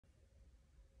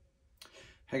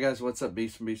Hey guys, what's up?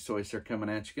 Beast from Beast Toys here coming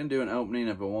at you. Gonna do an opening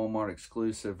of a Walmart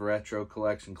exclusive retro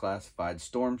collection classified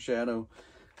Storm Shadow.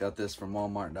 Got this from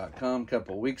Walmart.com a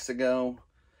couple weeks ago.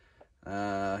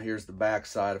 Here's the back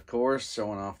side, of course,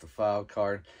 showing off the file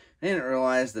card. I didn't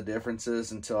realize the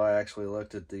differences until I actually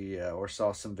looked at the or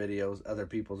saw some videos, other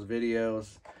people's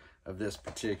videos of this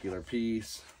particular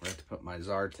piece. I have to put my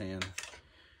Zartan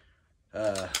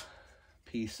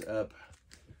piece up.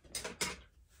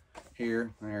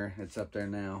 There, it's up there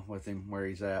now with him where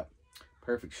he's at.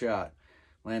 Perfect shot.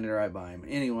 Landed right by him.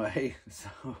 Anyway,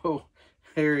 so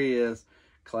here he is.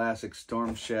 Classic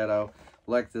Storm Shadow.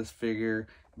 Like this figure.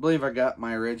 I believe I got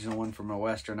my original one from a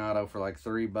Western Auto for like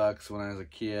 $3 when I was a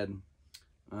kid.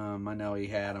 I know he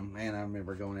had them, and I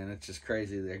remember going in. It's just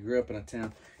crazy. I grew up in a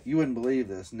town. You wouldn't believe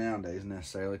this nowadays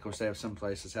necessarily. Of course, they have some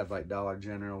places have like Dollar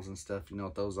Generals and stuff. You know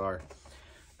what those are.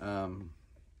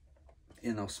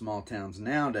 In those small towns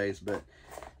nowadays, but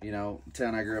you know,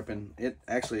 town I grew up in, it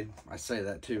actually, I say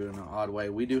that too in an odd way.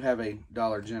 We do have a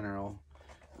Dollar General.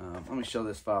 Let me show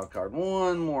this file card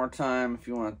one more time if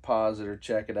you want to pause it or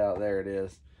check it out. There it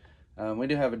is. We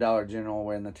do have a Dollar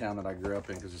General in the town that I grew up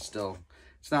in because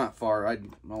it's not far. I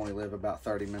only live about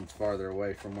 30 minutes farther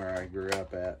away from where I grew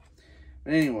up at.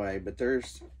 But anyway,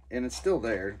 and it's still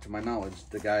there, to my knowledge.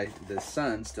 The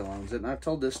son still owns it. And I've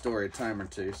told this story a time or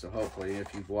two, so hopefully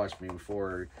if you've watched me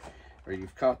before or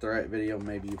you've caught the right video,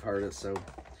 maybe you've heard it, so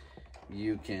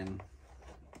you can,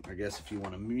 I guess if you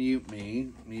want to mute me,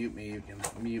 you can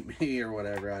mute me or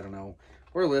whatever, I don't know.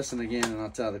 Or listen again and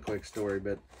I'll tell the quick story,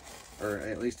 or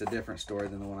at least a different story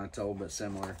than the one I told, but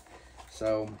similar.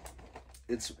 So,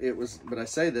 but I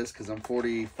say this because I'm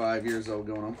 45 years old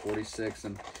going on 46,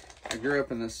 and I grew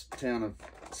up in this town of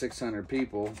 600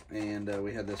 people, and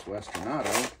we had this Western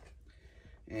Auto,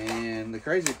 and the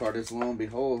crazy part is, lo and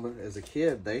behold, as a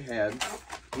kid,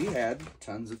 he had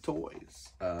tons of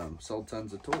toys, sold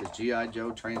tons of toys, G.I.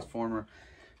 Joe, Transformer,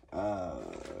 they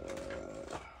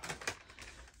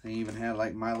even had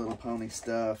like My Little Pony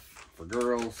stuff for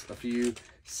girls, a few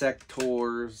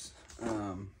Sectors,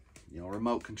 you know,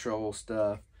 remote control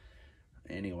stuff.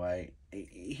 Anyway,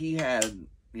 he had,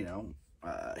 you know,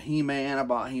 He-Man. I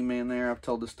bought He-Man there. I've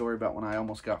told the story about when I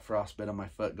almost got frostbite on my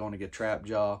foot going to get Trap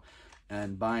Jaw,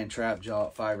 and buying Trap Jaw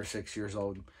at 5 or 6 years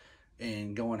old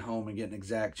and going home and getting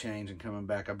exact change and coming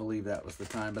back. I believe that was the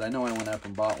time, but I know I went up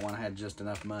and bought one. I had just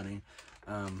enough money.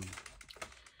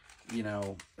 You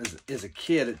know, as a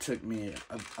kid, it took me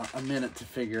a minute to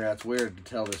figure out. It's weird to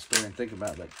tell this story and think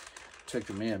about it, but it took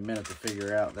me a minute to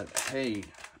figure out that, hey,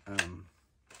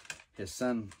 his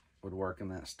son would work in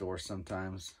that store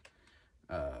sometimes.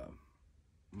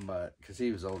 But because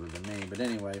he was older than me. But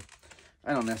anyway,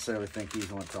 I don't necessarily think he's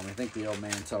the one that told me. I think the old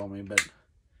man told me. But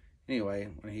anyway,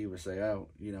 when he would say, oh,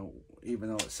 you know, even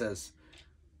though it says,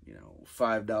 you know,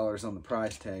 $5 on the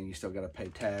price tag, you still got to pay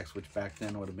tax, which back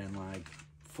then would have been like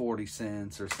 40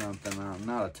 cents or something.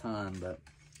 Not a ton, but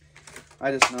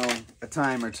I just know a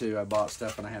time or two I bought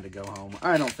stuff and I had to go home.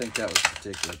 I don't think that was a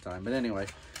particular time. But anyway,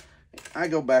 I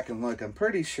go back and look. I'm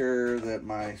pretty sure that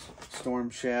my Storm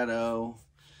Shadow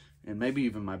and maybe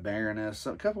even my Baroness,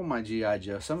 a couple of my G.I.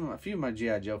 Joe, a few of my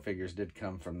G.I. Joe figures did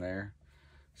come from there.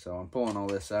 So I'm pulling all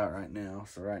this out right now.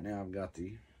 So right now I've got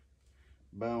the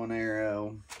bow and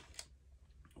arrow,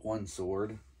 one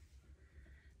sword,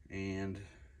 and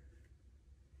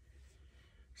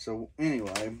so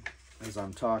anyway, as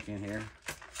I'm talking here,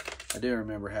 I do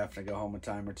remember having to go home a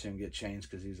time or two and get change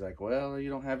because he's like, well,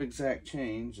 you don't have exact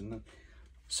change. And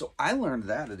so I learned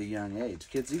that at a young age.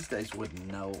 Kids these days would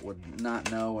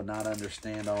not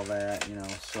understand all that, you know.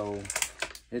 So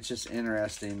it's just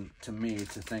interesting to me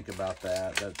to think about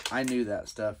that I knew that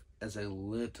stuff as a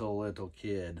little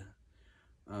kid,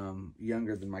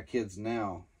 younger than my kids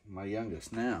now, my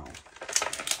youngest now.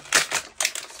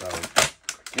 So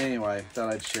anyway,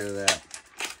 thought I'd share that.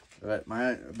 But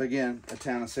again, a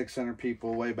town of 600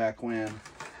 people way back when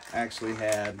actually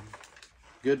had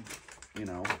good, you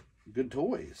know, good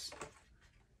toys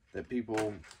that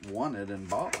people wanted and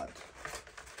bought. I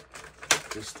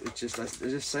just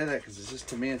say that because it's just,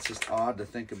 to me, it's just odd to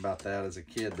think about that as a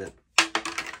kid,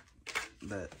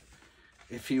 that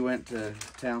if you went to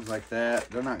towns like that,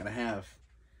 they're not going to have,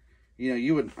 you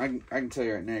know, I can tell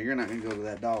you right now, you're not going to go to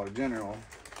that Dollar General.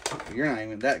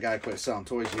 That guy quit selling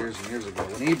toys years and years ago.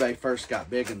 When eBay first got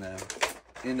big in the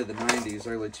end of the 90s,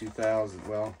 early 2000s,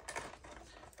 well,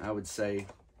 I would say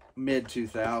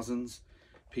mid-2000s,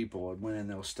 people would went in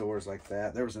those stores like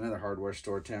that. There was another hardware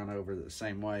store town over the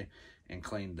same way and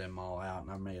cleaned them all out.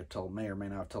 And I may or may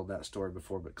not have told that story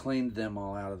before, but cleaned them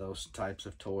all out of those types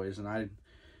of toys. And I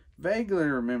vaguely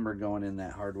remember going in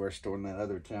that hardware store in that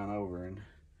other town over,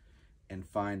 and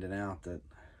finding out that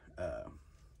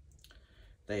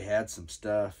they had some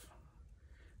stuff.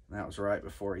 And that was right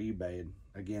before eBay.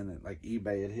 Again, like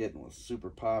eBay had hit and was super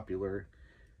popular,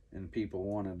 and people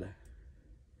wanted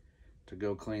to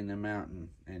go clean them out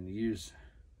and use,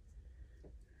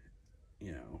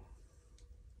 you know,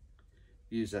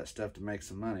 use that stuff to make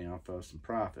some money off of, some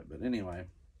profit. But anyway,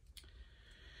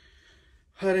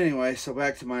 so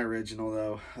back to my original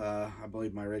though. I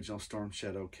believe my original Storm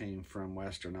Shadow came from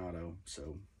Western Auto.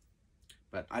 So,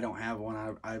 but I don't have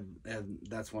one.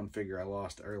 That's one figure I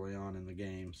lost early on in the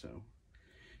game. So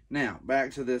now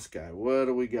back to this guy. What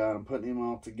do we got? I'm putting him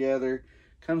all together.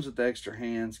 Comes with extra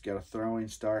hands. Got a throwing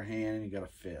star hand, and you got a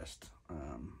fist.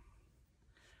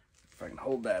 If I can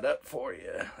hold that up for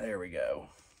you, there we go.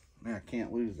 Now I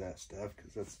can't lose that stuff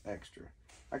because that's extra.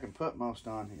 I can put most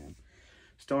on him.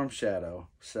 Storm Shadow,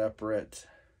 separate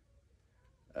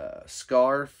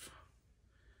scarf.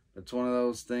 It's one of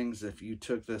those things, if you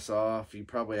took this off, you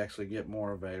probably actually get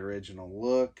more of an original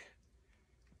look.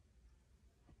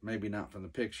 Maybe not from the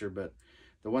picture, but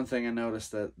the one thing I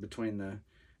noticed that between the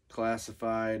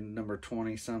classified number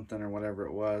 20 something or whatever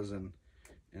it was and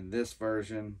this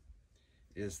version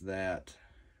is that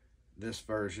this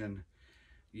version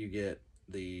you get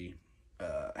the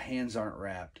hands aren't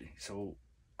wrapped. So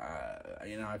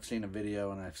you know, I've seen a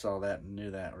video and I saw that and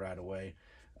knew that right away.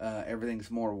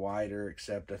 Everything's more whiter,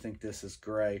 except I think this is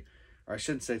gray, or I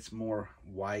shouldn't say it's more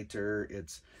whiter.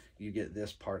 It's, you get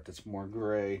this part that's more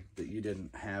gray that you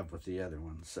didn't have with the other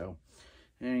one. So,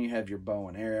 and you have your bow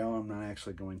and arrow. I'm not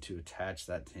actually going to attach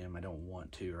that to him. I don't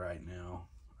want to right now,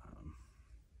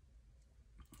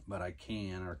 but I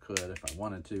can or could if I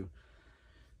wanted to.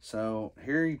 So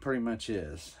here he pretty much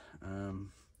is.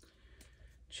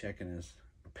 Checking his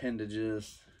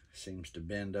appendages, seems to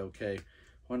bend okay.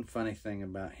 One funny thing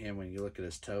about him, when you look at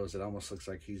his toes, it almost looks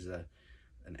like he's an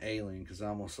alien, because it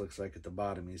almost looks like at the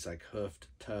bottom he's like hoofed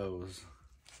toes.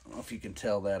 I don't know if you can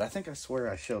tell that. I swear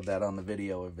I showed that on the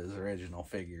video of his original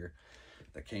figure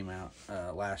that came out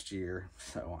last year,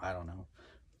 so I don't know.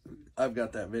 I've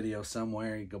got that video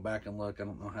somewhere. You go back and look. I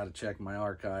don't know how to check my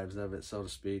archives of it, so to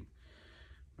speak.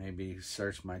 Maybe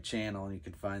search my channel and you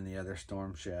can find the other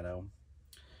Storm Shadow.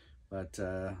 But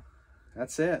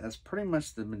that's it. That's pretty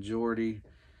much the majority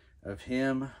of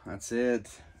him. That's it.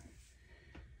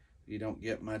 You don't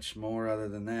get much more other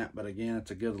than that. But again,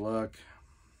 it's a good look.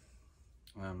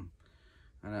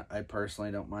 I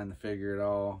personally don't mind the figure at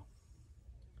all.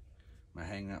 I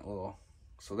hang that little.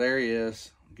 So there he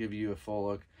is. I'll give you a full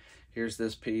look. Here's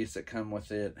this piece that come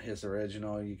with it. His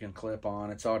original you can clip on.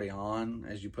 It's already on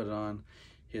as you put it on.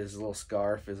 His little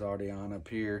scarf is already on up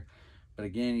here. But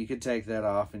again, you could take that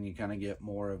off and you kind of get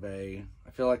more of a,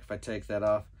 I feel like if I take that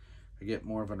off, I get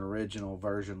more of an original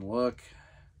version look.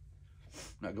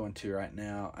 I'm not going to right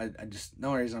now. I just,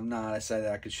 no reason I'm not. I say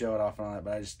that I could show it off and all that,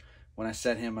 but I just, when I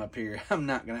set him up here, I'm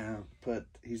not going to put,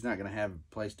 he's not going to have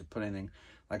a place to put anything.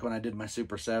 Like when I did my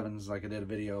Super 7s, like I did a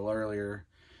video earlier,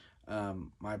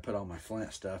 I put all my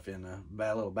Flint stuff in a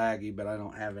little baggie, but I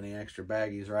don't have any extra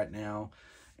baggies right now.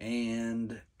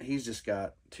 And he's just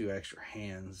got 2 extra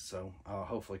hands, so I'll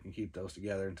hopefully can keep those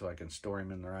together until I can store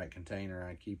him in the right container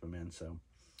I keep him in. So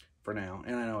for now,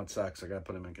 and I know it sucks, I gotta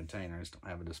put him in a container. I just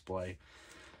don't have a display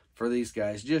for these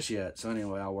guys just yet. So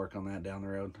anyway, I'll work on that down the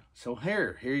road. So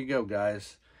here you go,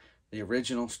 guys. The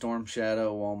original Storm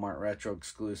Shadow Walmart Retro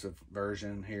exclusive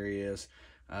version. Here he is.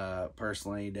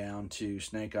 Personally, down to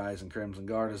Snake Eyes and Crimson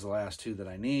Guard is the last 2 that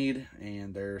I need,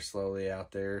 and they're slowly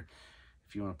out there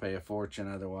if you want to pay a fortune.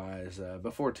 Otherwise,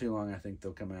 before too long, I think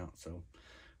they'll come out. So, all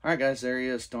right, guys, there he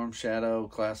is. Storm Shadow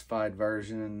classified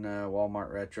version,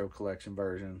 Walmart Retro Collection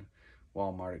version,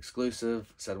 Walmart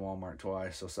exclusive. Said Walmart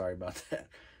twice, so sorry about that.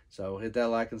 So hit that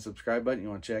like and subscribe button. You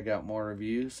want to check out more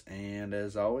reviews. And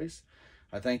as always,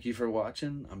 I thank you for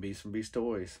watching. I'm Beast from Beast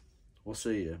Toys. We'll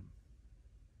see you.